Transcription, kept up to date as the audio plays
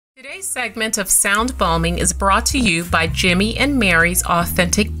Today's segment of Sound Balming is brought to you by Jimmy and Mary's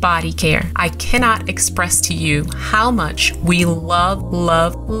Authentic Body Care. I cannot express to you how much we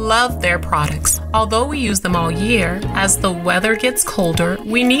love their products. Although we use them all year, as the weather gets colder,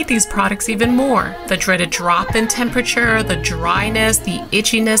 we need these products even more. The dreaded drop in temperature, the dryness, the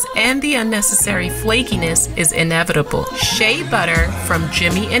itchiness, and the unnecessary flakiness is inevitable. Shea butter from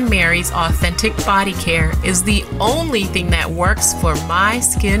Jimmy and Mary's Authentic Body Care is the only thing that works for my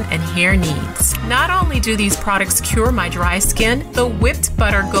skin and hair needs. Not only do these products cure my dry skin, the whipped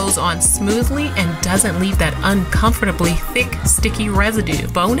butter goes on smoothly and doesn't leave that uncomfortably thick, sticky residue.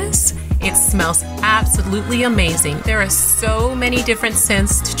 Bonus? It smells absolutely amazing. There are so many different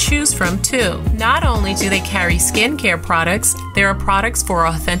scents to choose from too. Not only do they carry skincare products, there are products for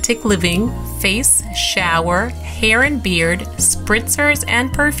authentic living, face, shower, hair and beard, spritzers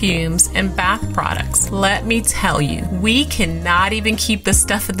and perfumes, and bath products. Let me tell you, we cannot even keep the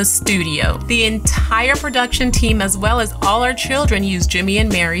stuff in the studio. The entire production team as well as all our children use Jimmy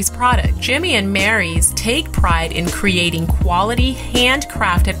and Mary's product. Jimmy and Mary's take pride in creating quality,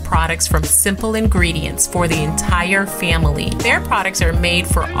 handcrafted products from simple ingredients for the entire family. Their products are made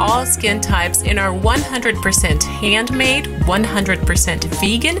for all skin types and are 100% handmade, 100%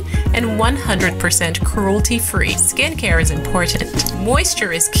 vegan, and 100% cruelty-free. Skincare is important.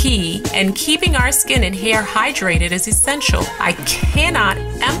 Moisture is key, and keeping our skin and hair hydrated is essential. I cannot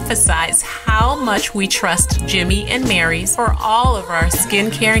emphasize how much we trust Jimmy and Mary's for all of our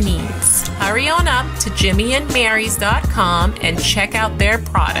skincare needs. Hurry on up to jimmyandmarys.com and check out their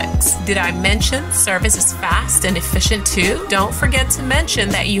products. Did I mention service is fast and efficient too? Don't forget to mention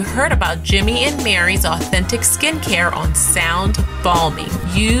that you heard about Jimmy and Mary's Authentic Skincare on Sound Balming.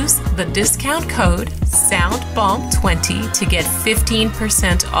 Use the discount code SOUNDBALM20 to get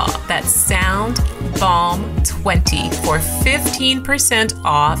 15% off. That's SOUNDBALM20 for 15%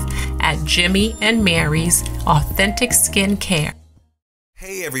 off at Jimmy and Mary's Authentic Skincare.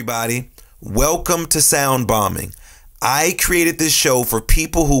 Hey everybody, welcome to Sound Bombing. I created this show for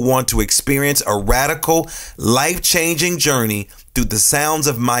people who want to experience a radical, life-changing journey through the sounds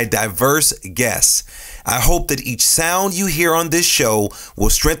of my diverse guests. I hope that each sound you hear on this show will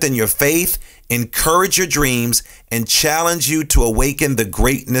strengthen your faith, encourage your dreams, and challenge you to awaken the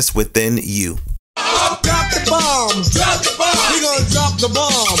greatness within you. Drop the bomb. Drop the bomb. We're gonna drop the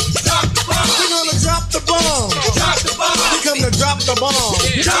bomb. Drop the bomb. We're gonna drop the bomb. Drop the bomb. We come to drop the bomb.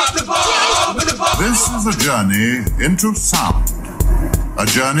 Drop the bomb. This is a journey into sound. A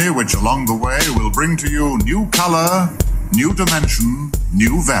journey which along the way will bring to you new color, new dimension,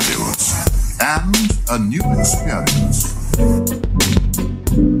 new values, and a new experience.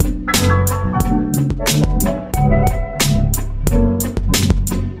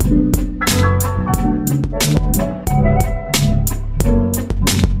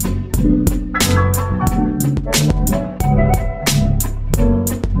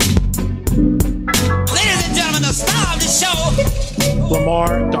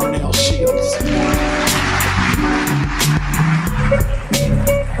 LaMarr Darnell Shields.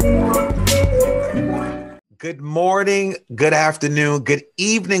 Good morning, good afternoon, good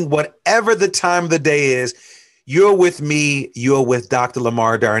evening, whatever the time of the day is. You're with me, you're with Dr.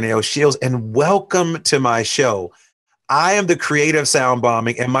 LaMarr Darnell Shields, and welcome to my show. I am the creator of Sound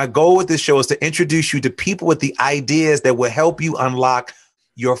Bombing, and my goal with this show is to introduce you to people with the ideas that will help you unlock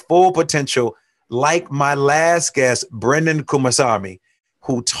your full potential, like my last guest, Brendan Kumasamy,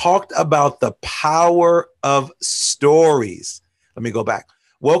 who talked about the power of stories. Let me go back.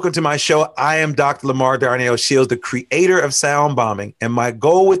 Welcome to my show. I am Dr. LaMarr Darnell Shields, the creator of Sound Bombing, and my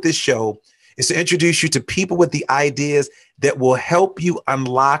goal with this show is to introduce you to people with the ideas that will help you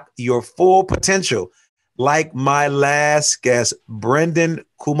unlock your full potential, like my last guest, Brendan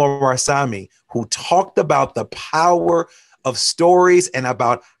Kumasamy, who talked about the power of stories and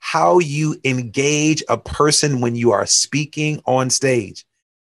about how you engage a person when you are speaking on stage.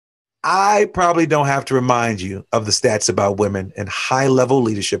 I probably don't have to remind you of the stats about women in high-level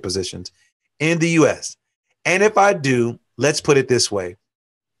leadership positions in the U.S. And if I do, let's put it this way.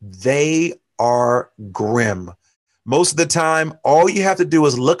 They are grim. Most of the time, all you have to do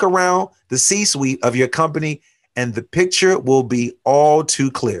is look around the C-suite of your company and the picture will be all too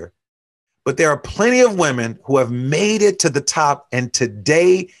clear. But there are plenty of women who have made it to the top, and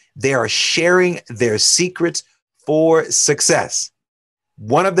today they are sharing their secrets for success.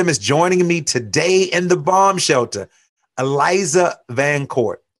 One of them is joining me today in the bomb shelter, Eliza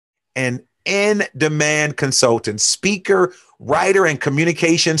VanCort, an in-demand consultant, speaker, writer, and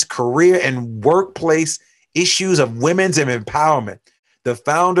communications, career and workplace issues of women's empowerment. the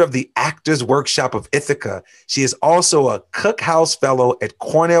founder of the Actors Workshop of Ithaca. She is also a Cookhouse Fellow at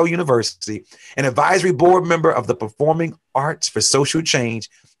Cornell University, an advisory board member of the Performing Arts for Social Change,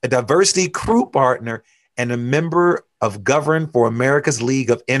 a diversity crew partner, and a member of Govern for America's League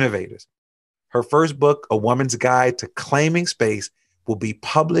of Innovators. Her first book, A Woman's Guide to Claiming Space, will be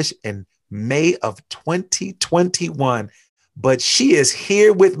published in May of 2021. But she is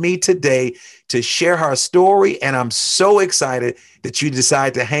here with me today to share her story, and I'm so excited that you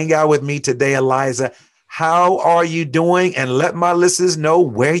decided to hang out with me today, Eliza. How are you doing? And let my listeners know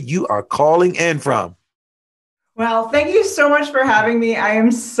where you are calling in from. Well, thank you so much for having me. I am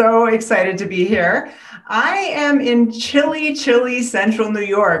so excited to be here. I am in chilly central New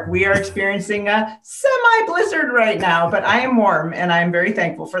York. We are experiencing a semi-blizzard right now, but I am warm, and I'm very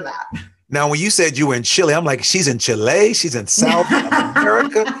thankful for that. Now, when you said you were in Chile, I'm like, she's in Chile, she's in South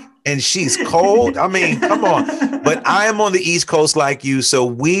America, and she's cold. I mean, come on. But I am on the East Coast like you, so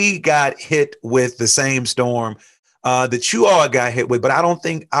we got hit with the same storm that you all got hit with, but I don't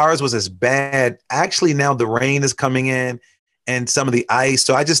think ours was as bad. Actually, now the rain is coming in and some of the ice.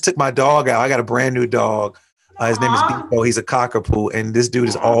 So I just took my dog out. I got a brand new dog. His name is Biko. He's a cockapoo, and this dude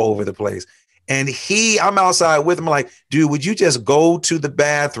is all over the place. And I'm outside with him like, dude, would you just go to the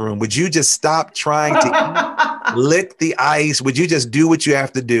bathroom? Would you just stop trying to lick the ice? Would you just do what you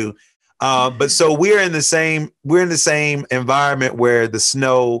have to do? But so we're in the same environment where the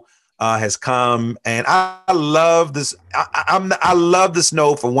snow has come, and I love this. I love the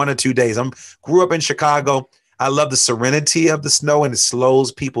snow for 1 or 2 days. Grew up in Chicago. I love the serenity of the snow, and it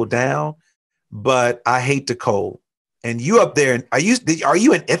slows people down. But I hate the cold. And you up there? Are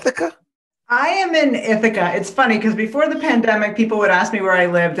you in Ithaca? I am in Ithaca. It's funny because before the pandemic, people would ask me where I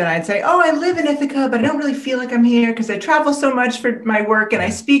lived, and I'd say, "Oh, I live in Ithaca, but I don't really feel like I'm here because I travel so much for my work and I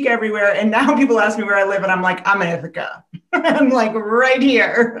speak everywhere." And now people ask me where I live, and I'm like, "I'm in Ithaca." I'm like right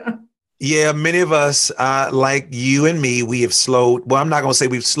here. Yeah, many of us, like you and me, we have slowed. Well, I'm not going to say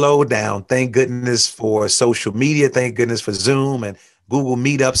we've slowed down. Thank goodness for social media. Thank goodness for Zoom and Google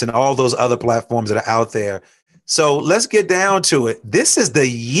Meetups and all those other platforms that are out there. So let's get down to it. This is the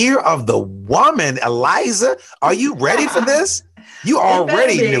year of the woman, Eliza. Are you ready for this? You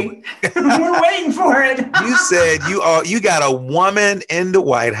already knew it. We're waiting for it. You said you got a woman in the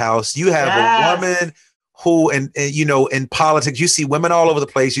White House. You have a woman who, and you know, in politics, you see women all over the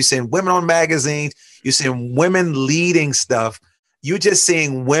place. You're seeing women on magazines. You're seeing women leading stuff. You're just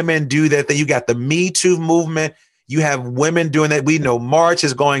seeing women do that thing. You got the Me Too movement. You have women doing that. We know March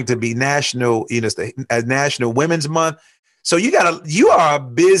is going to be National Women's Month. So you are a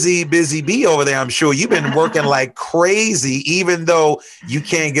busy bee over there. I'm sure you've been working like crazy, even though you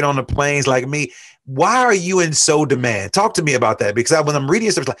can't get on the planes like me. Why are you in so demand? Talk to me about that, because when I'm reading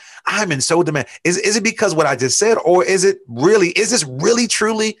stuff, it's like, I'm in so demand. Is it because what I just said, or is this really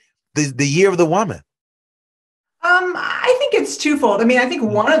truly the year of the woman? I think it's twofold. I mean, I think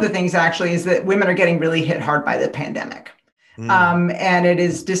one of the things actually is that women are getting really hit hard by the pandemic. And it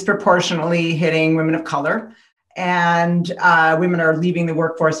is disproportionately hitting women of color. And women are leaving the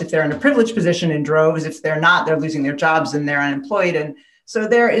workforce if they're in a privileged position in droves. If they're not, they're losing their jobs and they're unemployed. And so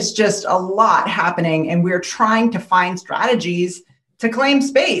there is just a lot happening. And we're trying to find strategies to claim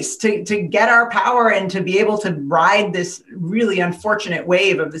space, to get our power and to be able to ride this really unfortunate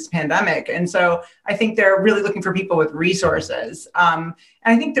wave of this pandemic. And so I think they're really looking for people with resources.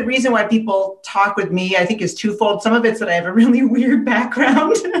 And I think the reason why people talk with me, I think, is twofold. Some of it's that I have a really weird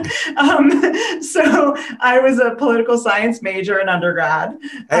background. So I was a political science major in undergrad.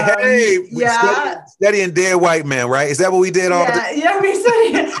 Studying dead white men, right? Is that what we did all the time? Yeah, we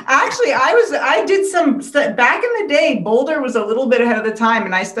studied. Actually, I did some, back in the day, Boulder was a little bit ahead of the time,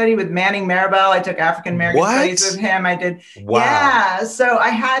 and I studied with Manning Maribel. I took African American studies with him. I did. Wow. Yeah. So I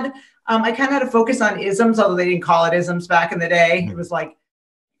had, I kind of had a focus on isms, although they didn't call it isms back in the day. It was like,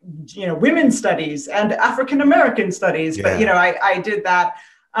 you know, women's studies and African American studies. Yeah. But, you know, I did that.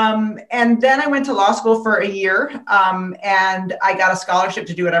 And then I went to law school for a year, and I got a scholarship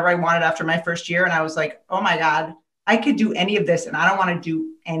to do whatever I wanted after my first year. And I was like, oh my God, I could do any of this, and I don't want to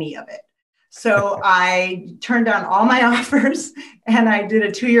do any of it. So I turned down all my offers, and I did a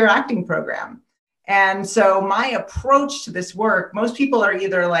 2-year acting program. And so my approach to this work, most people are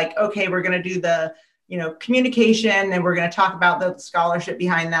either like, okay, we're going to do the, you know, communication, and we're going to talk about the scholarship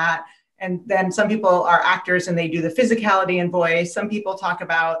behind that. And then some people are actors and they do the physicality and voice. Some people talk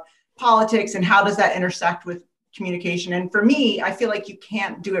about politics and how does that intersect with communication. And for me, I feel like you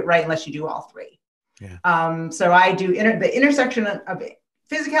can't do it right unless you do all three. Yeah. So I do the intersection of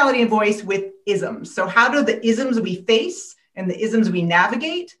physicality and voice with isms. So how do the isms we face and the isms we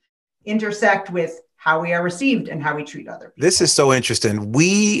navigate intersect with how we are received and how we treat other people. This is so interesting.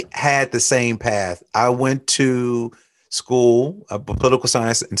 We had the same path. I went to school, a political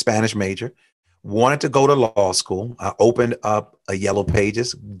science and Spanish major, wanted to go to law school. I opened up a Yellow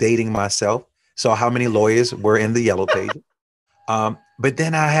Pages, dating myself, saw how many lawyers were in the Yellow Pages. But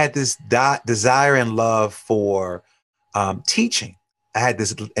then I had this desire and love for teaching. I had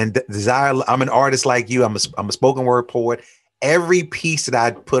this desire. I'm an artist like you. I'm a spoken word poet. Every piece that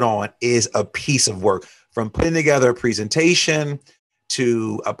I put on is a piece of work, from putting together a presentation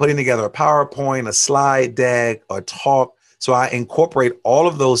to putting together a PowerPoint, a slide deck, a talk. So I incorporate all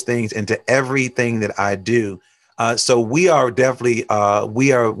of those things into everything that I do. So we are definitely,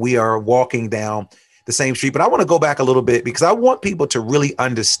 we are walking down the same street. But I want to go back a little bit because I want people to really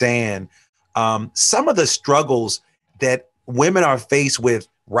understand some of the struggles that women are faced with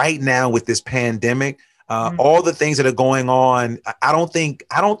right now with this pandemic. All the things that are going on. I don't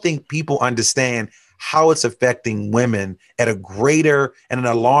think people understand how it's affecting women at a greater and an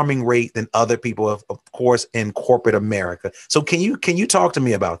alarming rate than other people, of course, in corporate America. So can you talk to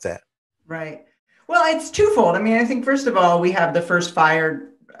me about that? Right. Well, it's twofold. I mean, I think first of all, we have the first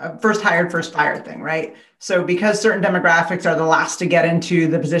hired, first fired thing, right? So because certain demographics are the last to get into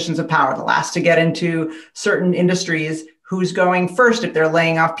the positions of power, the last to get into certain industries, who's going first if they're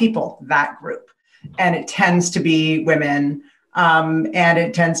laying off people? That group. And it tends to be women, and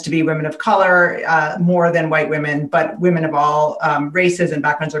it tends to be women of color more than white women, but women of all races and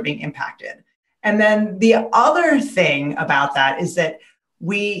backgrounds are being impacted. And then the other thing about that is that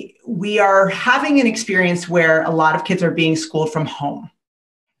we are having an experience where a lot of kids are being schooled from home.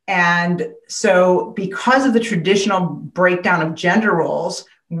 And so because of the traditional breakdown of gender roles,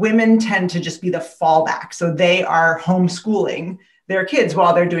 women tend to just be the fallback. So they are homeschooling their kids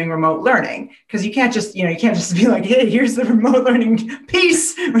while they're doing remote learning. Because you can't just be like, hey, here's the remote learning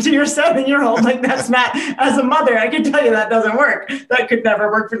piece to your 7-year-old. Like, that's not, as a mother, I can tell you that doesn't work. That could never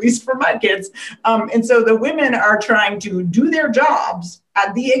work, at least for my kids. And so the women are trying to do their jobs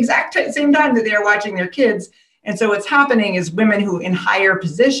at the exact same time that they are watching their kids. And so what's happening is women who in higher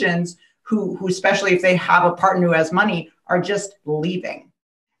positions, who especially if they have a partner who has money, are just leaving.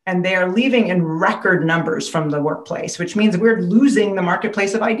 And they are leaving in record numbers from the workplace, which means we're losing the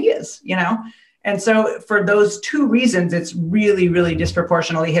marketplace of ideas, you know? And so for those two reasons, it's really, really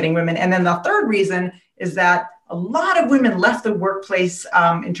disproportionately hitting women. And then the third reason is that a lot of women left the workplace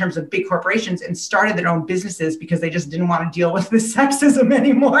in terms of big corporations and started their own businesses because they just didn't want to deal with the sexism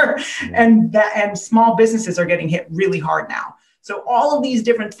anymore. And small businesses are getting hit really hard now. So all of these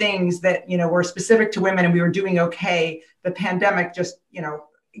different things that, you know, were specific to women and we were doing okay, the pandemic just, you know,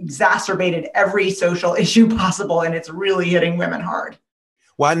 exacerbated every social issue possible, and it's really hitting women hard.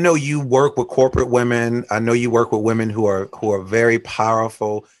 Well, I know you work with corporate women. I know you work with women who are very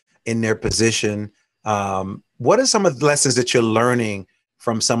powerful in their position. What are some of the lessons that you're learning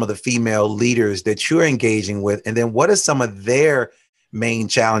from some of the female leaders that you're engaging with? And then what are some of their main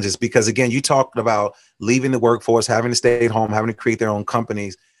challenges? Because again, you talked about leaving the workforce, having to stay at home, having to create their own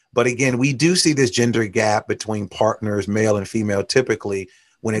companies. But again, we do see this gender gap between partners, male and female, typically,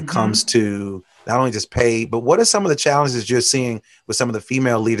 when it comes to not only just pay, but what are some of the challenges you're seeing with some of the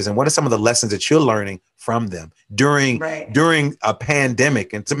female leaders, and what are some of the lessons that you're learning from them during a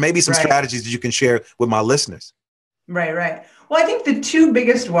pandemic, and so maybe some strategies that you can share with my listeners? Right. Well, I think the two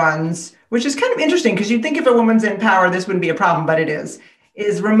biggest ones, which is kind of interesting because you'd think if a woman's in power, this wouldn't be a problem, but it is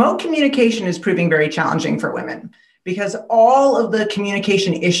remote communication is proving very challenging for women because all of the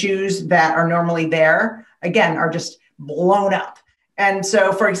communication issues that are normally there, again, are just blown up. And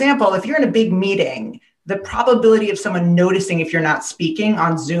so, for example, if you're in a big meeting, the probability of someone noticing if you're not speaking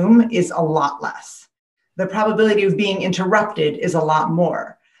on Zoom is a lot less. The probability of being interrupted is a lot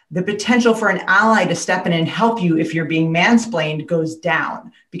more. The potential for an ally to step in and help you if you're being mansplained goes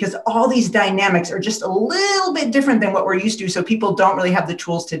down because all these dynamics are just a little bit different than what we're used to. So people don't really have the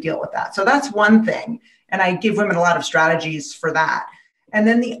tools to deal with that. So that's one thing. And I give women a lot of strategies for that. And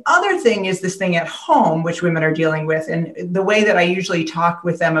then the other thing is this thing at home, which women are dealing with. And the way that I usually talk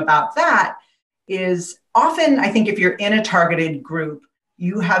with them about that is often, I think if you're in a targeted group,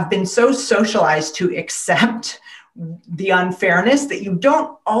 you have been so socialized to accept the unfairness that you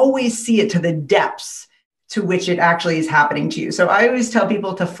don't always see it to the depths to which it actually is happening to you. So I always tell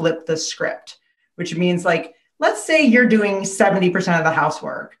people to flip the script, which means like, let's say you're doing 70% of the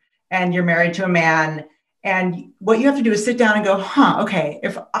housework and you're married to a man. And what you have to do is sit down and go, okay,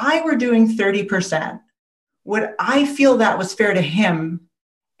 if I were doing 30%, would I feel that was fair to him?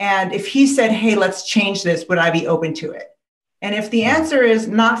 And if he said, hey, let's change this, would I be open to it? And if the answer is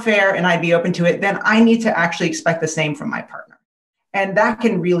not fair and I'd be open to it, then I need to actually expect the same from my partner. And that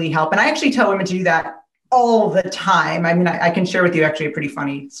can really help. And I actually tell women to do that all the time. I mean, I can share with you actually a pretty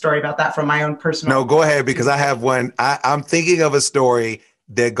funny story about that from my own personal. No, go ahead, because I have one. I'm thinking of a story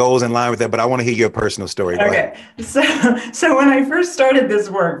that goes in line with that, but I want to hear your personal story. Go okay. ahead. So when I first started this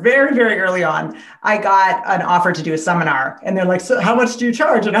work, very, very early on, I got an offer to do a seminar, and they're like, so how much do you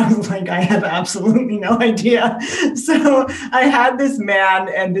charge? And I was like, I have absolutely no idea. So I had this man,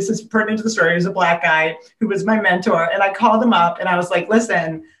 and this is pertinent to the story. He was a Black guy who was my mentor. And I called him up and I was like,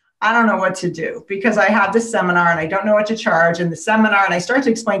 listen, I don't know what to do because I have this seminar and I don't know what to charge in the seminar. And I start to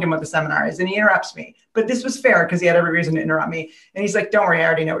explain to him what the seminar is, and he interrupts me. But this was fair because he had every reason to interrupt me. And he's like, don't worry, I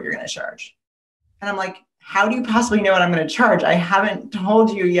already know what you're going to charge. And I'm like, how do you possibly know what I'm going to charge? I haven't told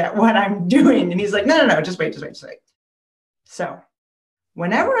you yet what I'm doing. And he's like, no, just wait. So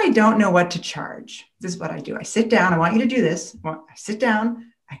whenever I don't know what to charge, this is what I do. I sit down. I want you to do this. I sit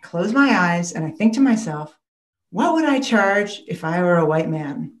down, I close my eyes, and I think to myself, what would I charge if I were a white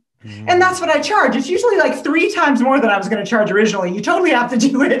man? And that's what I charge. It's usually like 3 times more than I was going to charge originally. You totally have to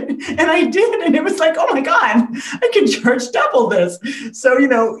do it. And I did. And it was like, oh my God, I can charge double this. So,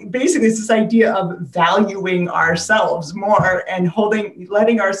 basically it's this idea of valuing ourselves more and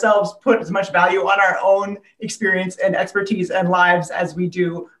letting ourselves put as much value on our own experience and expertise and lives as we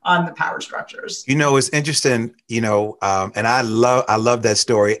do on the power structures. It's interesting, and I love that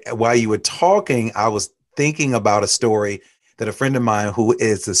story. While you were talking, I was thinking about a story that a friend of mine who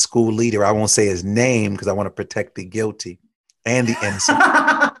is a school leader, I won't say his name because I want to protect the guilty and the innocent.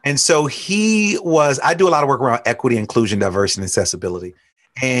 And so I do a lot of work around equity, inclusion, diversity, and accessibility.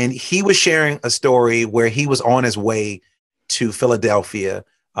 And he was sharing a story where he was on his way to Philadelphia.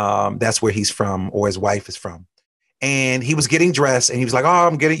 That's where he's from, or his wife is from. And he was getting dressed and he was like, oh,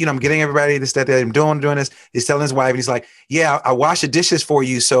 I'm getting everybody this, that, I'm doing this. He's telling his wife, and he's like, yeah, I washed the dishes for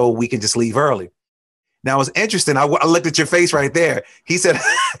you so we can just leave early. Now, it's interesting. I looked at your face right there. He said,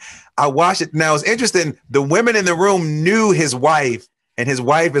 I watched it. Now, it's interesting. The women in the room knew his wife, and his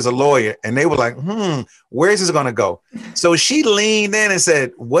wife is a lawyer. And they were like, where is this going to go? So she leaned in and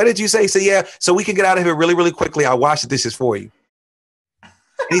said, what did you say? He said, yeah, so we can get out of here really, really quickly. I'll wash the dishes for you. And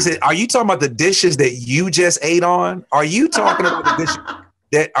he said, are you talking about the dishes that you just ate on? Are you talking about the dishes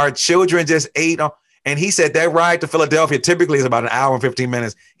that our children just ate on? And he said that ride to Philadelphia typically is about an hour and 15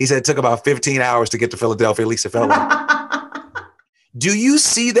 minutes. He said it took about 15 hours to get to Philadelphia, at least it felt like. Do you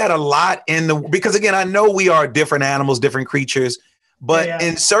see that a lot because again, I know we are different animals, different creatures, but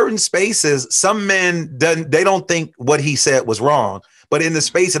in certain spaces, some men, they don't think what he said was wrong. But in the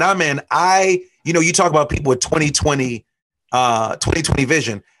space that I'm in, you talk about people with 2020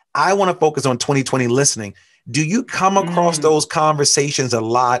 vision. I want to focus on 2020 listening. Do you come across those conversations a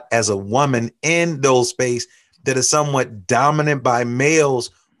lot as a woman in those space that is somewhat dominant by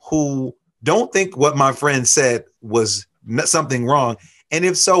males who don't think what my friend said was something wrong? And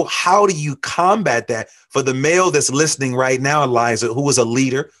if so, how do you combat that for the male that's listening right now, Eliza, who is a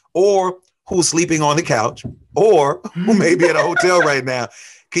leader or who's sleeping on the couch or who may be at a hotel right now?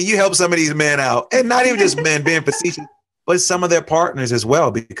 Can you help some of these men out? And not even just men being facetious, but some of their partners as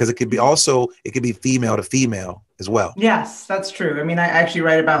well, because it could be female to female as well. Yes, that's true. I mean, I actually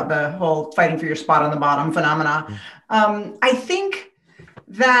write about the whole fighting for your spot on the bottom phenomena. I think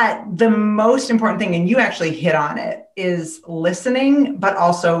that the most important thing, and you actually hit on it, is listening, but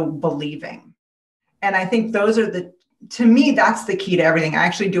also believing. And I think to me, that's the key to everything. I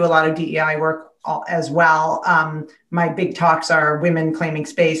actually do a lot of DEI work as well. My big talks are women claiming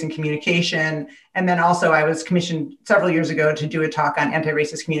space and communication. And then also I was commissioned several years ago to do a talk on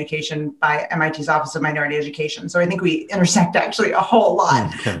anti-racist communication by MIT's Office of Minority Education. So I think we intersect actually a whole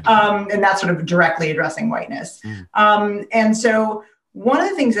lot. Okay. And that's sort of directly addressing whiteness. And so one of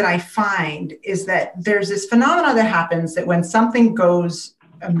the things that I find is that there's this phenomena that happens that when something goes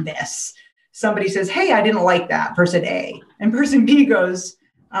amiss, somebody says, hey, I didn't like that, person A. And person B goes,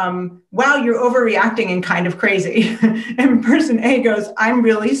 wow, you're overreacting and kind of crazy. And person A goes, I'm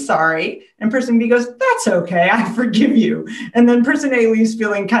really sorry. And person B goes, that's okay, I forgive you. And then person A leaves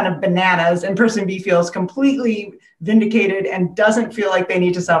feeling kind of bananas, and person B feels completely vindicated and doesn't feel like they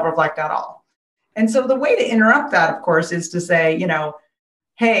need to self-reflect at all. And so the way to interrupt that, of course, is to say,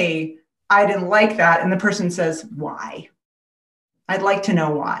 hey, I didn't like that. And the person says, why? I'd like to know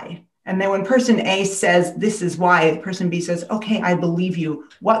why. And then when person A says, this is why, person B says, okay, I believe you.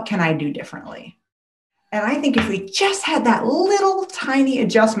 What can I do differently? And I think if we just had that little tiny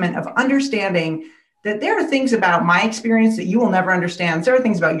adjustment of understanding that there are things about my experience that you will never understand. There are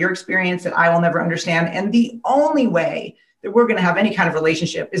things about your experience that I will never understand. And the only way that we're going to have any kind of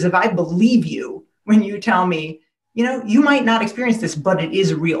relationship is if I believe you when you tell me, you might not experience this, but it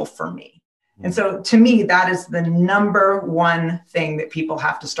is real for me. And so to me, that is the number one thing that people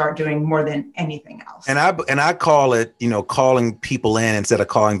have to start doing more than anything else. And I call it, calling people in instead of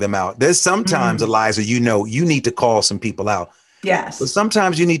calling them out. There's sometimes, Eliza, you need to call some people out. Yes. But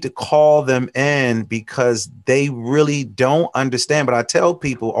sometimes you need to call them in because they really don't understand. But I tell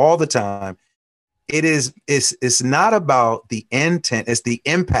people all the time, it's not about the intent, it's the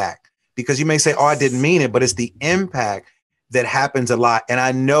impact. Because you may say, oh, I didn't mean it, but it's the impact that happens a lot. And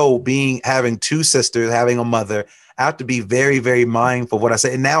I know having two sisters, having a mother, I have to be very, very mindful of what I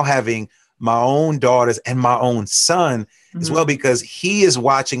say. And now having my own daughters and my own son as well, because he is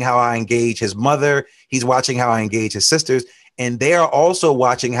watching how I engage his mother. He's watching how I engage his sisters. And they are also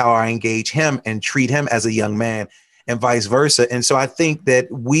watching how I engage him and treat him as a young man and vice versa. And so I think that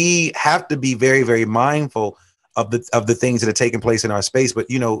we have to be very, very mindful of the things that are taking place in our space. But,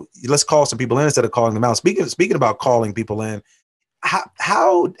 let's call some people in instead of calling them out. Speaking about calling people in,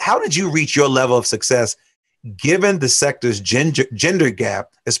 how did you reach your level of success given the sector's gender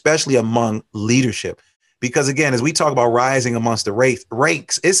gap, especially among leadership? Because again, as we talk about rising amongst the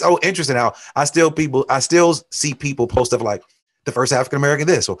ranks, it's so interesting how I still see people post stuff like the first African-American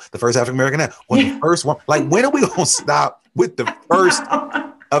this, or the first African-American that, or the first one. Like, when are we going to stop with the first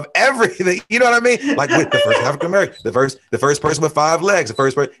of everything? You know what I mean? Like with the first African-American, the first person with 5 legs, the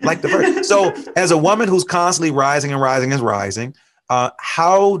first person, like the first. So as a woman who's constantly rising and rising and rising,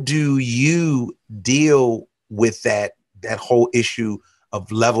 how do you deal with that whole issue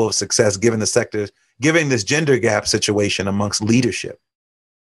of level of success given the sectors, given this gender gap situation amongst leadership?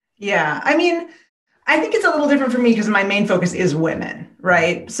 Yeah, I mean, I think it's a little different for me because my main focus is women,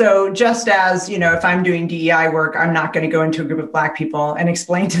 right? So just as, if I'm doing DEI work, I'm not going to go into a group of Black people and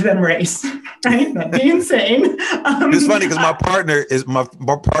explain to them race, right? That'd be insane. It's funny because my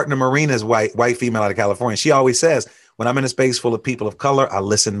partner Marina is white female out of California. She always says, when I'm in a space full of people of color, I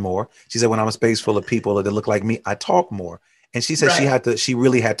listen more. She said, when I'm in a space full of people that look like me, I talk more. And she said she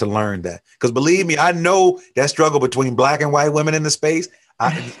really had to learn that. Because believe me, I know that struggle between Black and white women in the space,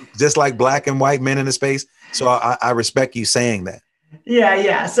 just like Black and white men in the space. So I respect you saying that.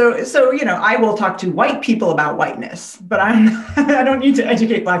 Yeah. So I will talk to white people about whiteness, but I don't need to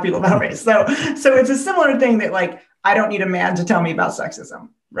educate Black people about race. So it's a similar thing that, like, I don't need a man to tell me about sexism,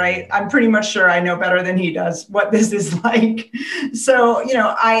 right? I'm pretty much sure I know better than he does what this is like. So,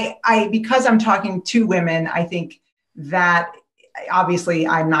 I because I'm talking to women, I think that obviously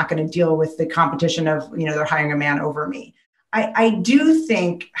I'm not going to deal with the competition of, they're hiring a man over me. I do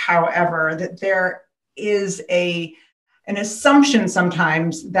think, however, that there is an assumption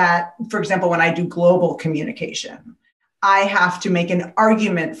sometimes that, for example, when I do global communication, I have to make an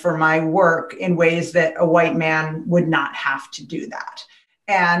argument for my work in ways that a white man would not have to do that.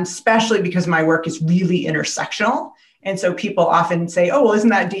 And especially because my work is really intersectional. And so people often say, oh, well, isn't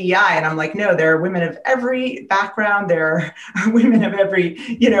that DEI? And I'm like, no, there are women of every background. There are women of every,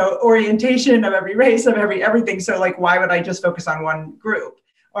 orientation, of every race, of everything. So, like, why would I just focus on one group?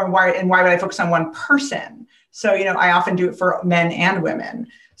 Or why would I focus on one person? So, I often do it for men and women.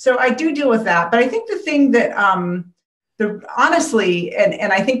 So I do deal with that. But I think the thing that, honestly,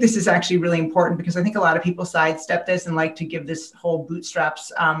 and I think this is actually really important because I think a lot of people sidestep this and like to give this whole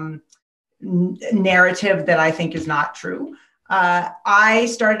bootstraps narrative that I think is not true. I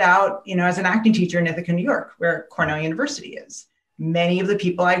started out, as an acting teacher in Ithaca, New York, where Cornell University is. Many of the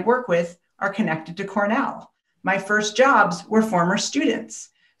people I work with are connected to Cornell. My first jobs were former students.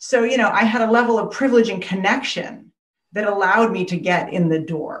 So, I had a level of privilege and connection that allowed me to get in the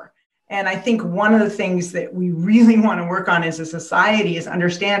door. And I think one of the things that we really want to work on as a society is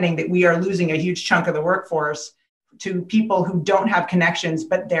understanding that we are losing a huge chunk of the workforce to people who don't have connections,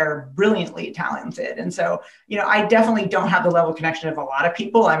 but they're brilliantly talented. And so, I definitely don't have the level of connection of a lot of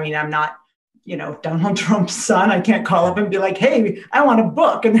people. I mean, I'm not, Donald Trump's son. I can't call up and be like, hey, I want a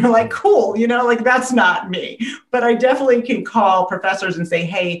book. And they're like, cool, that's not me. But I definitely can call professors and say,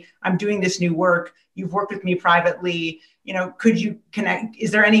 hey, I'm doing this new work. You've worked with me privately. Could you connect?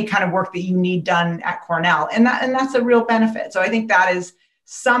 Is there any kind of work that you need done at Cornell? And that's a real benefit. So I think that is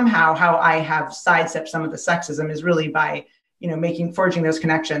somehow how I have sidestepped some of the sexism is really by, forging those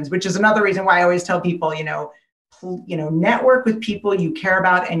connections, which is another reason why I always tell people, network with people you care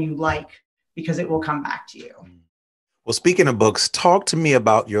about and you like, because it will come back to you. Well, speaking of books, talk to me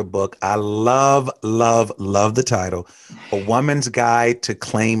about your book. I love, love, love the title, A Woman's Guide to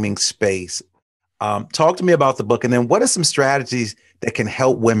Claiming Space. Talk to me about the book. And then what are some strategies that can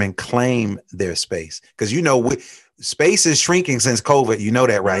help women claim their space? Because, space is shrinking since COVID. You know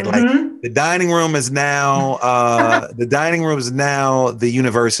that, right? Mm-hmm. Like the dining room is now, the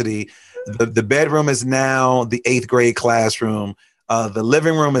university. The bedroom is now the 8th grade classroom. The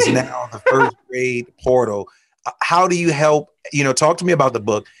living room is now the first grade portal. How do you help, talk to me about the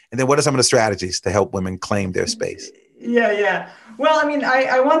book, and then what are some of the strategies to help women claim their space? Yeah. Well, I mean,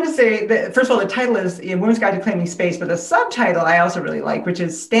 I wanted to say that, first of all, the title is Women's Guide to Claiming Space, but the subtitle I also really like, which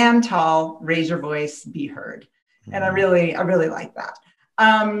is Stand Tall, Raise Your Voice, Be Heard. And I really like that.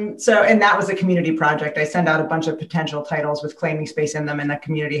 And that was a community project. I sent out a bunch of potential titles with claiming space in them, and the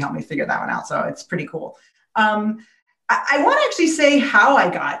community helped me figure that one out. So it's pretty cool. I want to actually say how I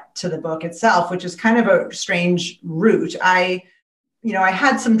got to the book itself, which is kind of a strange route. I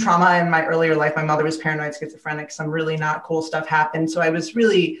had some trauma in my earlier life. My mother was paranoid schizophrenic. Some really not cool stuff happened. So I was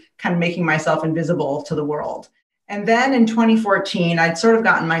really kind of making myself invisible to the world. And then in 2014, I'd sort of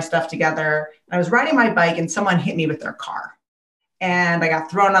gotten my stuff together. I was riding my bike and someone hit me with their car. And I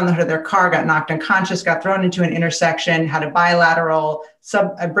got thrown on the hood of their car, got knocked unconscious, got thrown into an intersection, had a bilateral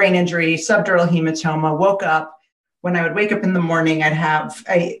a brain injury, subdural hematoma, woke up. When I would wake up in the morning, when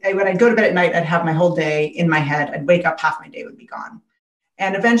I'd go to bed at night, I'd have my whole day in my head. I'd wake up, half my day would be gone.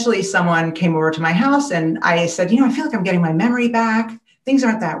 And eventually someone came over to my house and I said, I feel like I'm getting my memory back. Things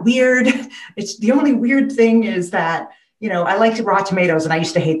aren't that weird. It's the only weird thing is that, I like raw tomatoes and I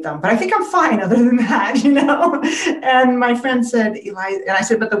used to hate them, but I think I'm fine other than that, And my friend said, Eliza, and I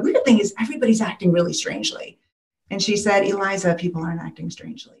said, but the weird thing is everybody's acting really strangely. And she said, Eliza, people aren't acting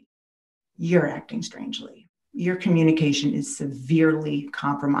strangely. You're acting strangely. Your communication is severely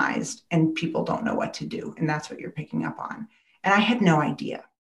compromised and people don't know what to do. And that's what you're picking up on. And I had no idea.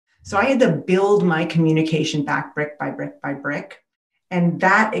 So I had to build my communication back brick by brick by brick. And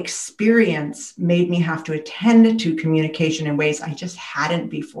that experience made me have to attend to communication in ways I just hadn't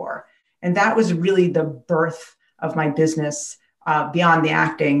before. And that was really the birth of my business beyond the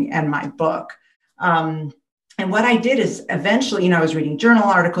acting and my book. And what I did is eventually, I was reading journal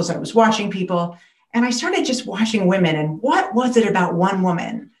articles, I was watching people, and I started just watching women. And what was it about one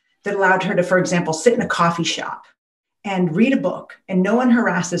woman that allowed her to, for example, sit in a coffee shop and read a book and no one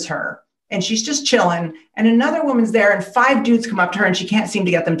harasses her and she's just chilling, and another woman's there and 5 dudes come up to her and she can't seem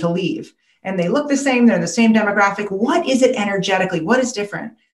to get them to leave, and they look the same, they're the same demographic. What is it energetically? What is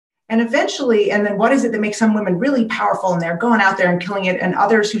different? And then what is it that makes some women really powerful and they're going out there and killing it, and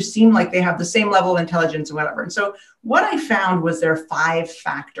others who seem like they have the same level of intelligence and whatever? And so what I found was there are 5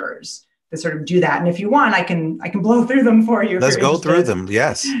 factors that sort of do that. And if you want, I can blow through them for you. Let's go through them.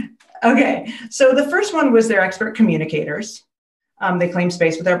 Yes. Okay. So the first one was they're expert communicators. They claim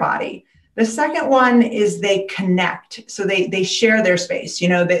space with their body. The second one is they connect. So they share their space.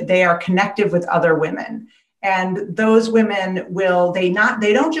 They are connective with other women. And those women they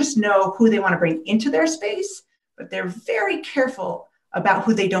don't just know who they want to bring into their space, but they're very careful about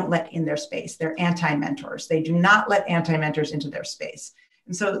who they don't let in their space. They're anti-mentors. They do not let anti-mentors into their space.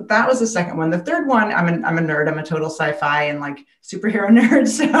 And so that was the second one. The third one, I'm a nerd. I'm a total sci-fi and superhero nerd.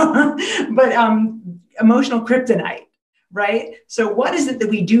 So, but emotional kryptonite, right? So what is it that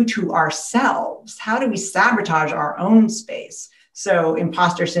we do to ourselves? How do we sabotage our own space? So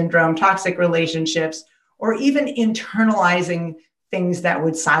imposter syndrome, toxic relationships, or even internalizing things that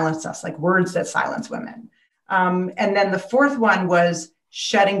would silence us, like words that silence women. And then the fourth one was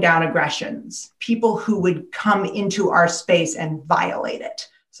shutting down aggressions, people who would come into our space and violate it.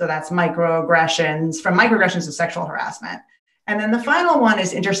 So that's microaggressions, from microaggressions to sexual harassment. And then the final one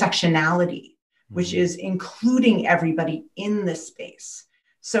is intersectionality, which is including everybody in the space.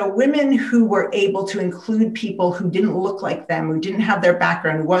 So women who were able to include people who didn't look like them, who didn't have their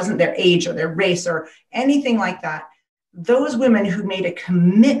background, who wasn't their age or their race or anything like that, those women who made a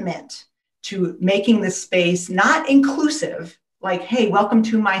commitment to making the space not inclusive, like, hey, welcome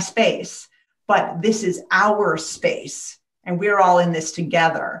to my space, but this is our space and we're all in this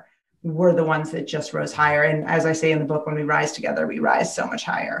together, were the ones that just rose higher. And as I say in the book, when we rise together, we rise so much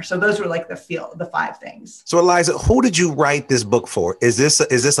higher. So those were the 5 things. So Eliza, who did you write this book for? Is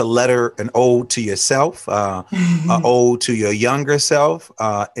this a letter, an ode to yourself, an ode to your younger self,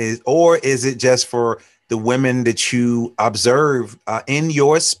 or is it just for the women that you observe in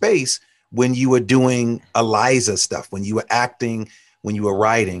your space when you were doing Eliza stuff, when you were acting, when you were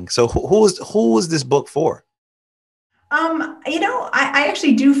writing? So who is this book for? I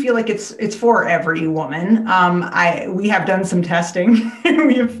actually do feel like it's for every woman. We have done some testing.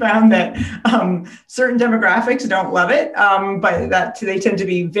 We have found that certain demographics don't love it, but that they tend to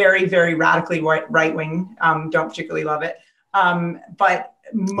be very, very radically right-wing, don't particularly love it. But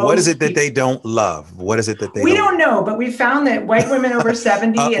what is it that they don't love? What is it that they don't know? But we found that white women over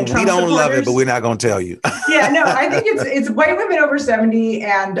 70 and Trump we don't supporters, love it, but we're not going to tell you. Yeah, no, I think it's white women over 70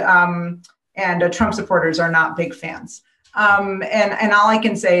 and Trump supporters are not big fans. And all I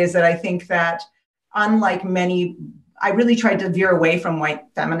can say is that I think that unlike many I really tried to veer away from white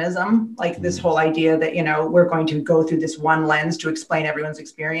feminism, like this whole idea that, you know, we're going to go through this one lens to explain everyone's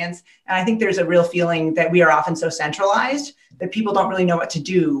experience. And I think there's a real feeling that we are often so centralized that people don't really know what to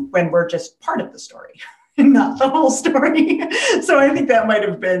do when we're just part of the story and not the whole story. So I think that might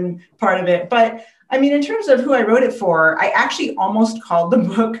have been part of it. But I mean, in terms of who I wrote it for, I actually almost called the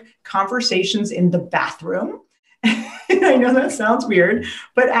book Conversations in the Bathroom. I know that sounds weird,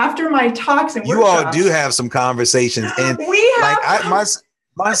 but after my talks and you all do have some conversations, and we have, like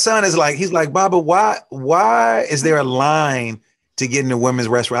my son is like, he's like, Baba, why is there a line to get in the women's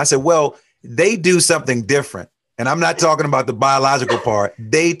restroom? I said, well, they do something different, and I'm not talking about the biological part.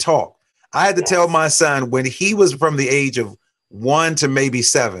 They talk. I had to tell my son when he was from the age of 1 to maybe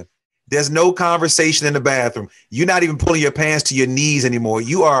 7. There's no conversation in the bathroom. You're not even pulling your pants to your knees anymore.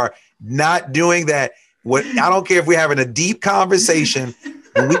 You are not doing that. I don't care if we're having a deep conversation.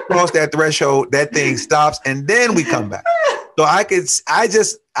 When we cross that threshold, that thing stops, and then we come back. So I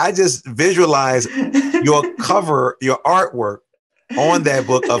just visualize your cover, your artwork on that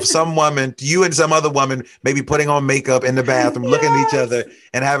book of some woman, you and some other woman, maybe putting on makeup in the bathroom, looking at each other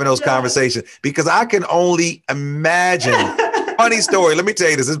and having those conversations. Because I can only imagine. Funny story. Let me tell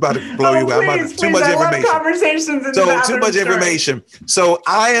you this. It's about to blow you out. Too much information. Too much information. So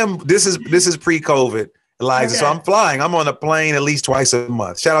this is pre-COVID, Eliza. Okay. So I'm flying. I'm on a plane at least twice a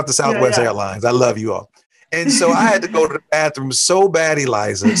month. Shout out to Southwest Airlines. I love you all. And so I had to go to the bathroom so bad,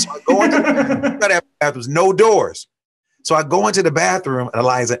 Eliza. So I go into the bathrooms, no doors. So I go into the bathroom,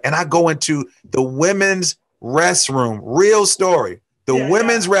 Eliza, and I go into the women's restroom. Real story. The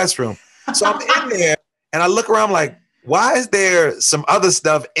women's restroom. So I'm in there and I look around like, why is there some other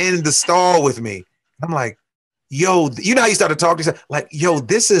stuff in the stall with me? I'm like, yo, you know how you start to talk to yourself? Like, yo,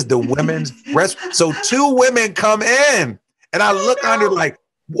 this is the women's restroom. So 2 women come in and I look under like,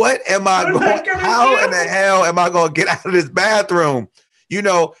 what am I going, how in the hell am I going to get out of this bathroom? You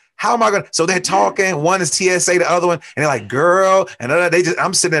know, how am I going to, so they're talking, one is TSA, the other one, and they're like, girl, and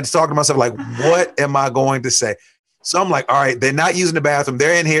I'm sitting there talking to myself like, what am I going to say? So I'm like, all right, they're not using the bathroom.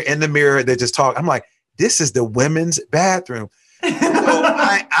 They're in here in the mirror. They're just talking. I'm like, this is the women's bathroom. So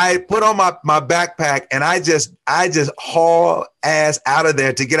I put on my backpack and I just haul ass out of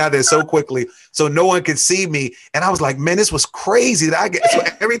there to get out of there so quickly so no one could see me. And I was like, man, this was crazy. So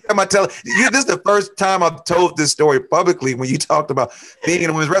every time I tell you, this is the first time I've told this story publicly when you talked about being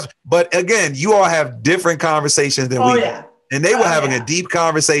in a women's restroom. But again, you all have different conversations than we do. And they were having a deep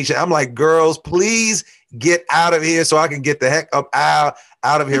conversation. I'm like, girls, please get out of here so I can get the heck up out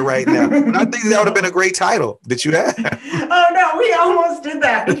of here right now. And I think that would have been a great title that you had. Oh no, we almost did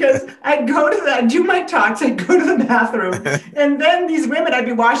that because I'd do my talks, I'd go to the bathroom, and then these women, I'd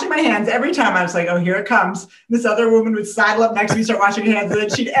be washing my hands every time. I was like, oh, here it comes. This other woman would sidle up next to me, start washing her hands, and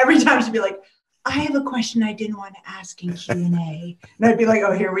then every time she'd be like, I have a question I didn't want to ask in Q&A. And I'd be like,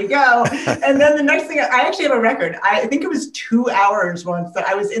 oh, here we go. And then the next thing, I actually have a record. I think it was 2 hours once that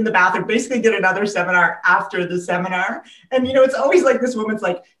I was in the bathroom, basically did another seminar after the seminar. And, you know, it's always like this woman's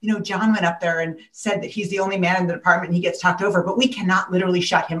like, you know, John went up there and said that he's the only man in the department and he gets talked over, but we cannot literally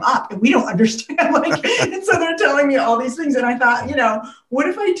shut him up. And we don't understand. And so they're telling me all these things. And I thought, you know, what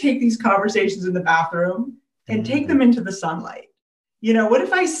if I take these conversations in the bathroom and take them into the sunlight? You know, what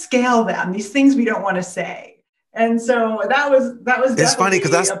if I scale them, these things we don't want to say? And so that was it's funny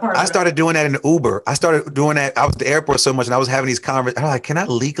because I started doing that in Uber. I started doing that. I was at the airport so much and I was having these conversations. I'm like, can I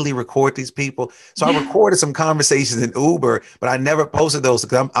legally record these people? So I recorded some conversations in Uber, but I never posted those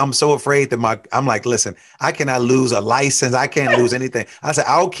because I'm so afraid that I'm like, listen, I cannot lose a license. I can't lose anything. I said,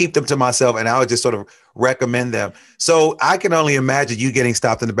 I'll keep them to myself and I'll just sort of recommend them. So I can only imagine you getting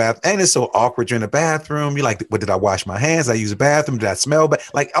stopped in the bathroom. And it's so awkward. You're in the bathroom. You're like, what, did I wash my hands? Did I use the bathroom? Did I smell bad?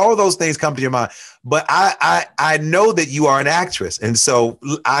 Like all those things come to your mind. But I know that you are an actress. And so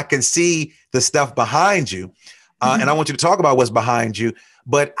I can see the stuff behind you. And I want you to talk about what's behind you.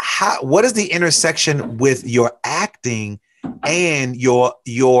 But what is the intersection with your acting and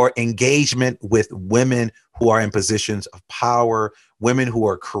your engagement with women who are in positions of power, women who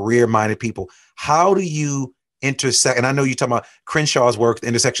are career-minded people? How do you intersect? And I know you talk about Crenshaw's work,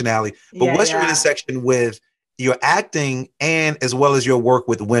 intersectionality, but what's your intersection with your acting and as well as your work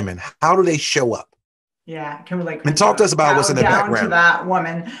with women? How do they show up? Yeah, can we and talk to us about what's in the background to that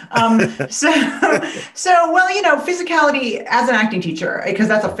woman? So well, you know, physicality as an acting teacher, because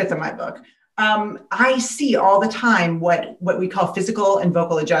that's a fifth of my book. I see all the time what we call physical and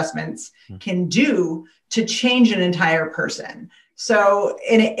vocal adjustments can do to change an entire person. So,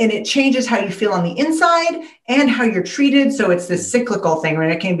 and it changes how you feel on the inside and how you're treated. So it's this cyclical thing, right?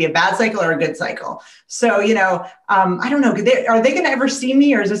 It can be a bad cycle or a good cycle. So, I don't know, are they going to ever see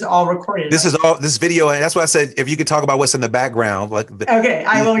me, or is this all recorded? This is all this video. And that's why I said, if you could talk about what's in the background, okay,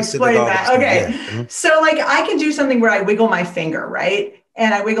 I will explain that. Okay. Yeah. Mm-hmm. So like I can do something where I wiggle my finger, right?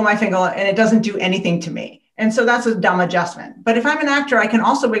 And I wiggle my finger and it doesn't do anything to me. And so that's a dumb adjustment. But if I'm an actor, I can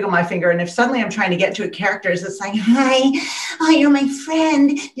also wiggle my finger. And if suddenly I'm trying to get into a character, it's like, hi, oh, you're my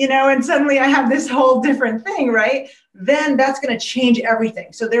friend, and suddenly I have this whole different thing, right? Then that's going to change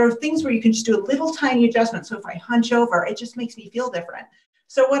everything. So there are things where you can just do a little tiny adjustment. So if I hunch over, it just makes me feel different.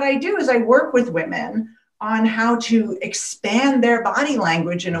 So what I do is I work with women on how to expand their body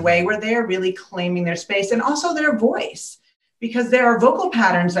language in a way where they're really claiming their space and also their voice. Because there are vocal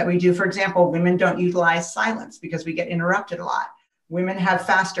patterns that we do. For example, women don't utilize silence because we get interrupted a lot. Women have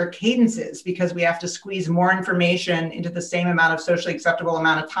faster cadences because we have to squeeze more information into the same amount of socially acceptable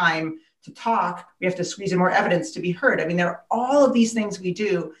amount of time to talk. We have to squeeze in more evidence to be heard. I mean, there are all of these things we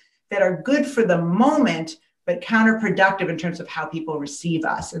do that are good for the moment, but counterproductive in terms of how people receive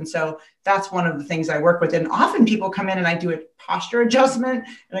us. And so that's one of the things I work with. And often people come in and I do a posture adjustment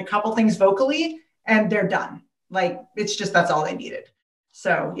and a couple things vocally, and they're done. Like, it's just, that's all they needed.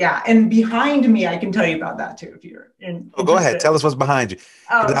 So yeah. And behind me, I can tell you about that too, if you're in. Oh, go ahead. Tell us what's behind you.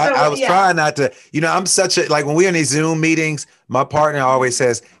 I was trying not to, I'm such a, like when we're in these Zoom meetings, my partner always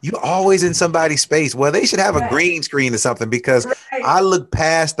says, you always in somebody's space. Well, they should have a green screen or something because I look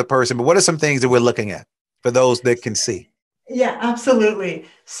past the person. But what are some things that we're looking at for those that can see? Yeah, absolutely.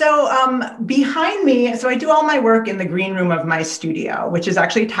 So behind me, so I do all my work in the green room of my studio, which is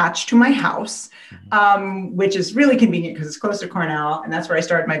actually attached to my house, which is really convenient because it's close to Cornell, and that's where I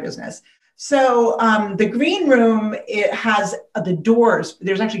started my business. So the green room, it has the doors.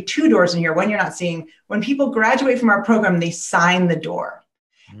 There's actually two doors in here. One you're not seeing. When people graduate from our program, they sign the door.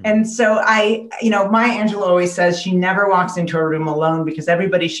 And so Maya Angelou always says she never walks into a room alone because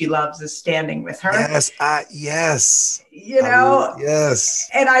everybody she loves is standing with her. Yes. Yes. Yes.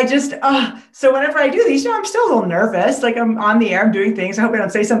 And I just, so whenever I do these, I'm still a little nervous. Like I'm on the air, I'm doing things. I hope I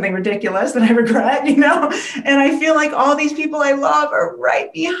don't say something ridiculous that I regret, and I feel like all these people I love are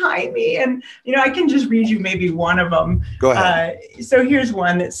right behind me. And, I can just read you maybe one of them. Go ahead. So here's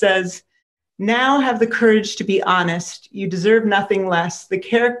one that says, now have the courage to be honest. You deserve nothing less.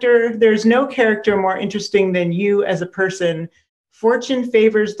 There's no character more interesting than you as a person. Fortune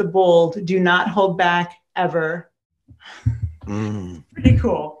favors the bold. Do not hold back ever. Pretty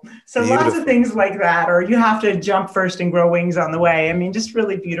cool. So beautiful. Lots of things like that, or you have to jump first and grow wings on the way. I mean, just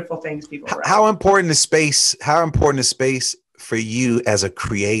really beautiful things people write. How important is space for you as a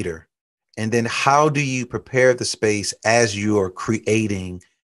creator? And then how do you prepare the space as you are creating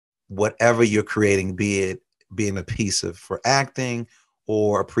whatever you're creating, be it being a piece of for acting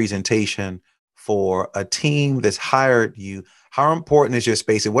or a presentation for a team that's hired you? How important is your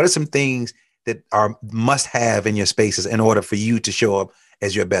space? And what are some things that are must have in your spaces in order for you to show up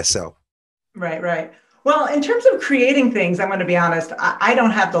as your best self? Right. Well, in terms of creating things, I'm going to be honest, I don't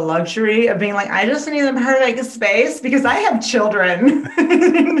have the luxury of being like, I just need them to make a space because I have children.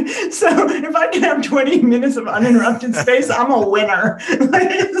 So if I can have 20 minutes of uninterrupted space, I'm a winner.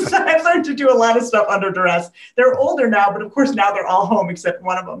 I've learned to do a lot of stuff under duress. They're older now, but of course now they're all home except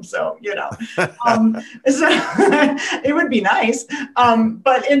one of them. So, so it would be nice.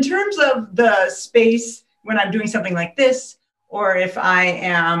 But in terms of the space, when I'm doing something like this, or if I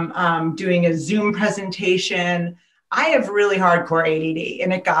am doing a Zoom presentation, I have really hardcore ADD,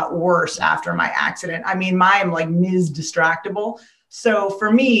 and it got worse after my accident. I mean, I'm like Ms. Distractible. So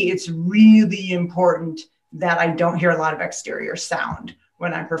for me, it's really important that I don't hear a lot of exterior sound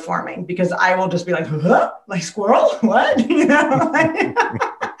when I'm performing, because I will just be like, huh? Like squirrel, what?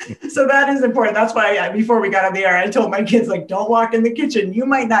 So that is important. That's why before we got on the air, I told my kids, like, don't walk in the kitchen. You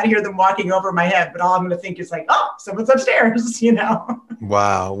might not hear them walking over my head, but all I'm going to think is like, oh, someone's upstairs,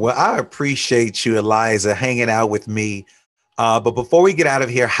 Wow. Well, I appreciate you, Eliza, hanging out with me. But before we get out of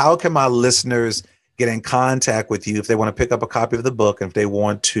here, how can my listeners get in contact with you if they want to pick up a copy of the book and if they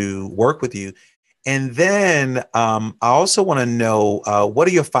want to work with you? And then I also want to know, what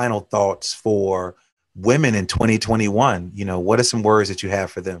are your final thoughts for women in 2021? What are some words that you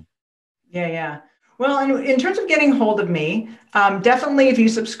have for them? Yeah. Well, in terms of getting hold of me, definitely if you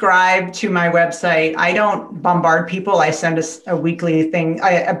subscribe to my website, I don't bombard people. I send a weekly thing,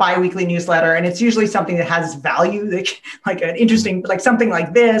 a bi-weekly newsletter, and it's usually something that has value, like an interesting, like something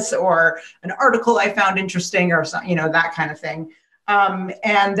like this, or an article I found interesting, or that kind of thing.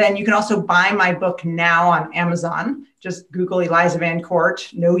 And then you can also buy my book now on Amazon. just Google Eliza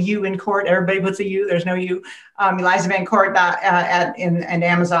VanCort, no U in court. Everybody puts a U, there's no U. Eliza VanCort and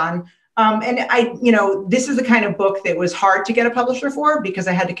Amazon. This is the kind of book that was hard to get a publisher for because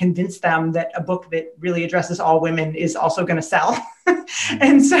I had to convince them that a book that really addresses all women is also going to sell.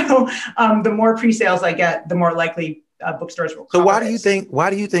 And so the more pre-sales I get, the more likely bookstores will. So why do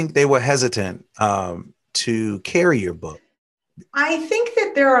you think they were hesitant to carry your book? I think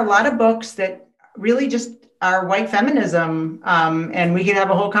that there are a lot of books that really just are white feminism. And we can have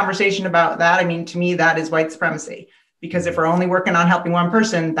a whole conversation about that. I mean, to me, that is white supremacy, because if we're only working on helping one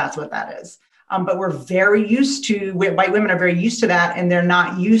person, that's what that is. But we're very used to, white women are very used to that. And they're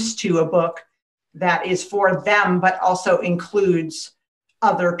not used to a book that is for them, but also includes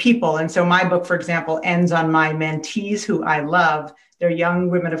other people. And so my book, for example, ends on my mentees who I love. They're young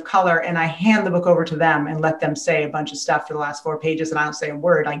women of color, and I hand the book over to them and let them say a bunch of stuff for the last 4 pages, and I don't say a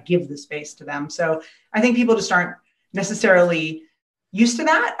word. I give the space to them. So I think people just aren't necessarily used to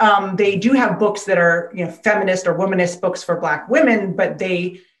that. They do have books that are, feminist or womanist books for Black women, but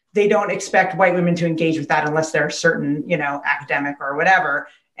they don't expect white women to engage with that unless they're certain, academic or whatever.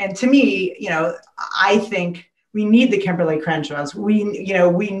 And to me, I think we need the Kimberly Crenshaws. We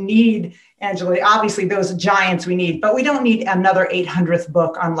need Angela, obviously those giants we need, but we don't need another 800th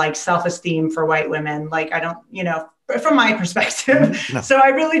book on like self-esteem for white women. Like, I don't, from my perspective. No. So I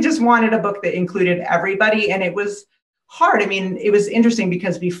really just wanted a book that included everybody. And it was hard. I mean, it was interesting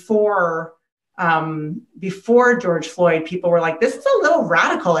because before George Floyd, people were like, this is a little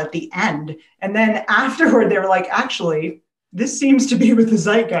radical at the end. And then afterward, they were like, actually, this seems to be with the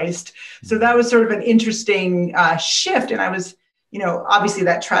zeitgeist. So that was sort of an interesting shift. And I was, obviously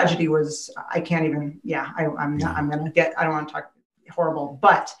that tragedy was, I don't want to talk horrible,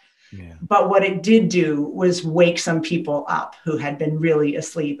 but what it did do was wake some people up who had been really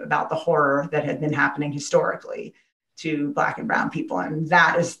asleep about the horror that had been happening historically to Black and brown people. And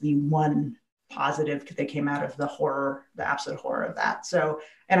that is the one positive that came out of the horror, the absolute horror of that. So,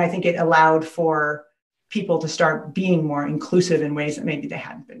 and I think it allowed for people to start being more inclusive in ways that maybe they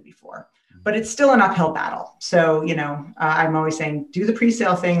hadn't been before. But it's still an uphill battle. So, I'm always saying, do the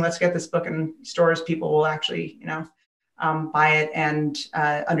pre-sale thing. Let's get this book in stores. People will actually, buy it and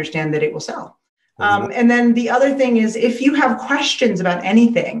understand that it will sell. And then the other thing is, if you have questions about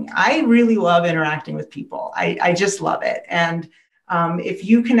anything, I really love interacting with people. I just love it. And if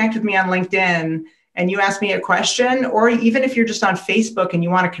you connect with me on LinkedIn and you ask me a question, or even if you're just on Facebook and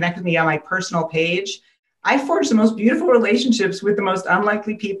you want to connect with me on my personal page, I forge the most beautiful relationships with the most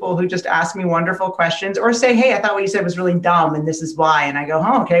unlikely people who just ask me wonderful questions or say, hey, I thought what you said was really dumb and this is why. And I go,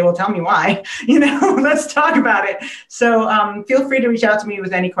 oh, okay, well, tell me why, let's talk about it. So feel free to reach out to me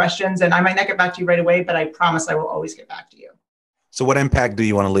with any questions, and I might not get back to you right away, but I promise I will always get back to you. So what impact do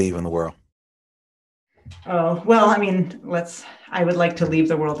you want to leave in the world? Oh, well, I would like to leave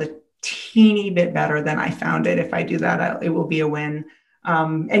the world a teeny bit better than I found it. If I do that, it will be a win.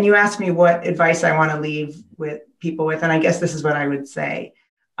 And you asked me what advice I want to leave with people with, and I guess this is what I would say.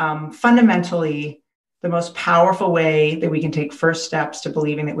 Fundamentally, the most powerful way that we can take first steps to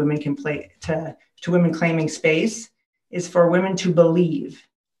believing that women can to women claiming space is for women to believe,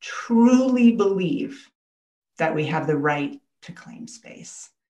 truly believe, that we have the right to claim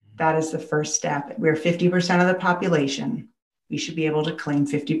space. That is the first step. We're 50% of the population. We should be able to claim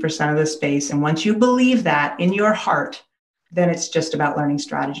 50% of the space. And once you believe that in your heart, then it's just about learning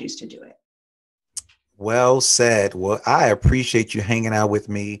strategies to do it. Well said. Well, I appreciate you hanging out with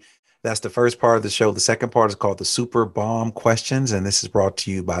me. That's the first part of the show. The second part is called the Super Bomb Questions, and this is brought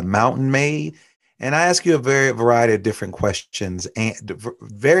to you by Mountain Made. And I ask you a variety of different questions, and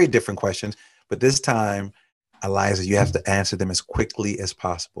very different questions, but this time, Eliza, you have to answer them as quickly as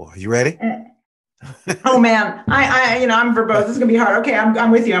possible. Are you ready? Oh man, I'm verbose. This is gonna be hard. Okay, I'm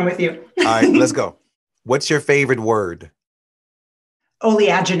with you. I'm with you. All right, let's go. What's your favorite word?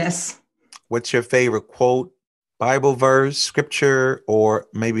 Oleaginous. What's your favorite quote, Bible verse, scripture, or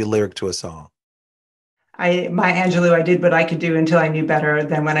maybe a lyric to a song? Maya Angelou, I did what I could do until I knew better.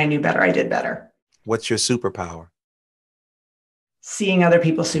 Then when I knew better, I did better. What's your superpower? Seeing other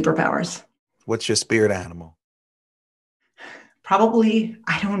people's superpowers. What's your spirit animal? Probably,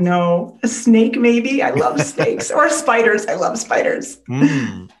 I don't know, a snake maybe. I love snakes. Or spiders. I love spiders.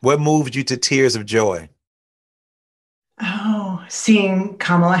 What moved you to tears of joy? Oh, seeing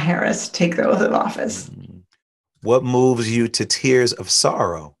Kamala Harris take the oath of office. What moves you to tears of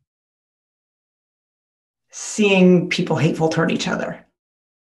sorrow? Seeing people hateful toward each other.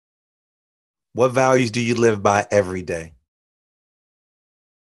 What values do you live by every day?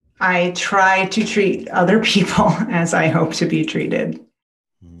 I try to treat other people as I hope to be treated.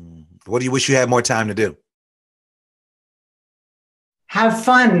 What do you wish you had more time to do? have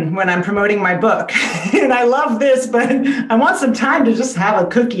fun when I'm promoting my book. And I love this, but I want some time to just have a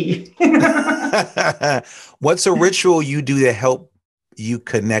cookie. What's a ritual you do to help you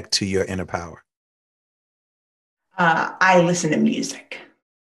connect to your inner power? I listen to music.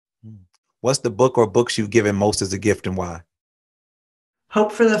 What's the book or books you've given most as a gift and why?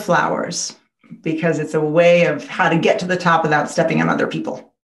 Hope for the Flowers, because it's a way of how to get to the top without stepping on other people.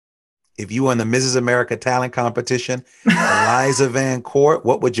 If you won the Mrs. America talent competition, Eliza VanCort,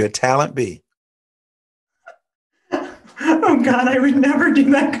 what would your talent be? Oh God, I would never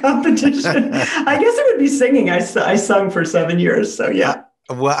do that competition. I guess it would be singing. I sung for 7 years, so yeah.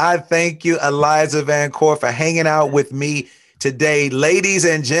 Well, I thank you, Eliza VanCort, for hanging out with me today. Ladies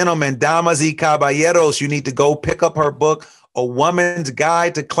and gentlemen, damas y caballeros, you need to go pick up her book, A Woman's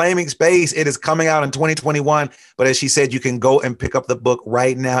Guide to Claiming Space. It is coming out in 2021. But as she said, you can go and pick up the book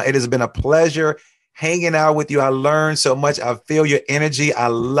right now. It has been a pleasure hanging out with you. I learned so much. I feel your energy. I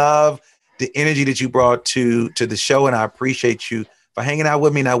love the energy that you brought to the show. And I appreciate you for hanging out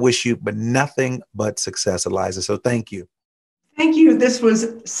with me. And I wish you but nothing but success, Eliza. So thank you. Thank you. This was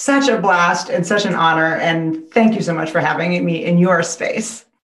such a blast and such an honor. And thank you so much for having me in your space.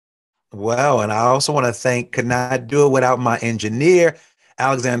 Well, and I also want to could not do it without my engineer,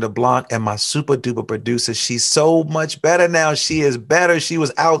 Alexander Blanc, and my super duper producer. She's so much better now. She is better. She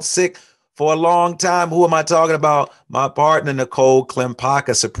was out sick for a long time. Who am I talking about? My partner, Nicole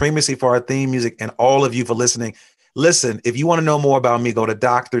Klimpaka, Supremacy for our theme music, and all of you for listening. Listen, if you want to know more about me, go to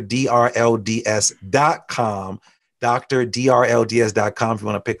drdrlds.com, drdrlds.com if you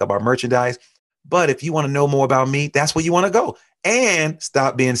want to pick up our merchandise. But if you want to know more about me, that's where you want to go. And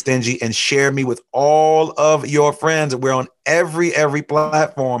stop being stingy and share me with all of your friends. We're on every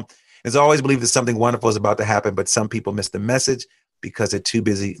platform. As always, believe that something wonderful is about to happen, but some people miss the message because they're too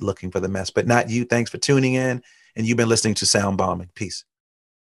busy looking for the mess. But not you. Thanks for tuning in. And you've been listening to Sound Bombing. Peace.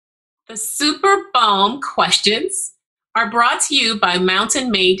 The Super Bomb questions are brought to you by Mountain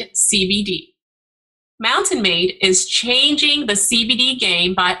Made CBD. Mountain Made is changing the CBD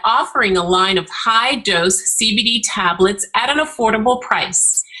game by offering a line of high-dose CBD tablets at an affordable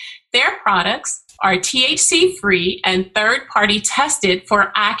price. Their products are THC-free and third-party tested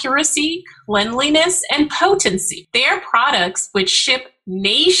for accuracy, cleanliness, and potency. Their products, which ship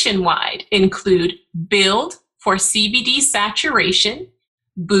nationwide, include Build for CBD saturation,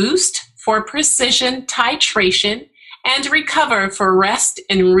 Boost for precision titration, and Recover for rest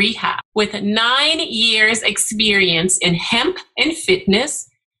and rehab. With 9 years experience in hemp and fitness,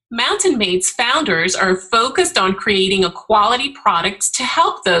 Mountain Made's founders are focused on creating a quality product to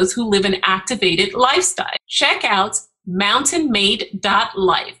help those who live an activated lifestyle. Check out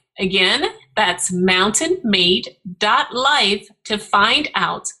mountainmade.life. Again, that's mountainmade.life to find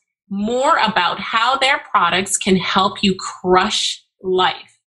out more about how their products can help you crush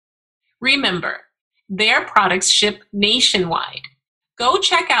life. Remember, their products ship nationwide. Go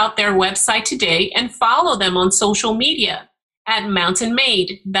check out their website today and follow them on social media at Mountain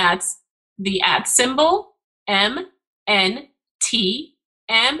Made. That's the @ MNTMADE.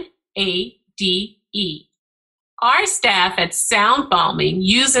 Our staff at Sound Bombing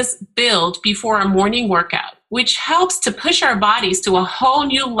uses Build before a morning workout, which helps to push our bodies to a whole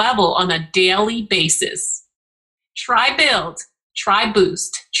new level on a daily basis. Try Build, try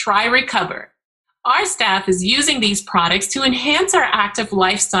Boost, try Recover. Our staff is using these products to enhance our active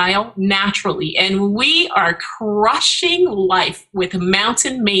lifestyle naturally, and we are crushing life with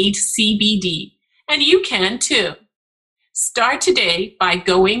Mountain Made CBD, and you can too. Start today by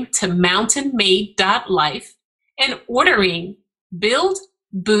going to mountainmade.life and ordering Build,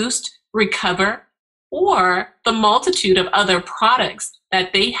 Boost, Recover, or the multitude of other products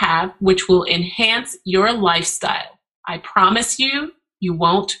that they have which will enhance your lifestyle. I promise you, you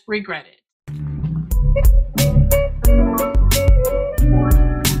won't regret it.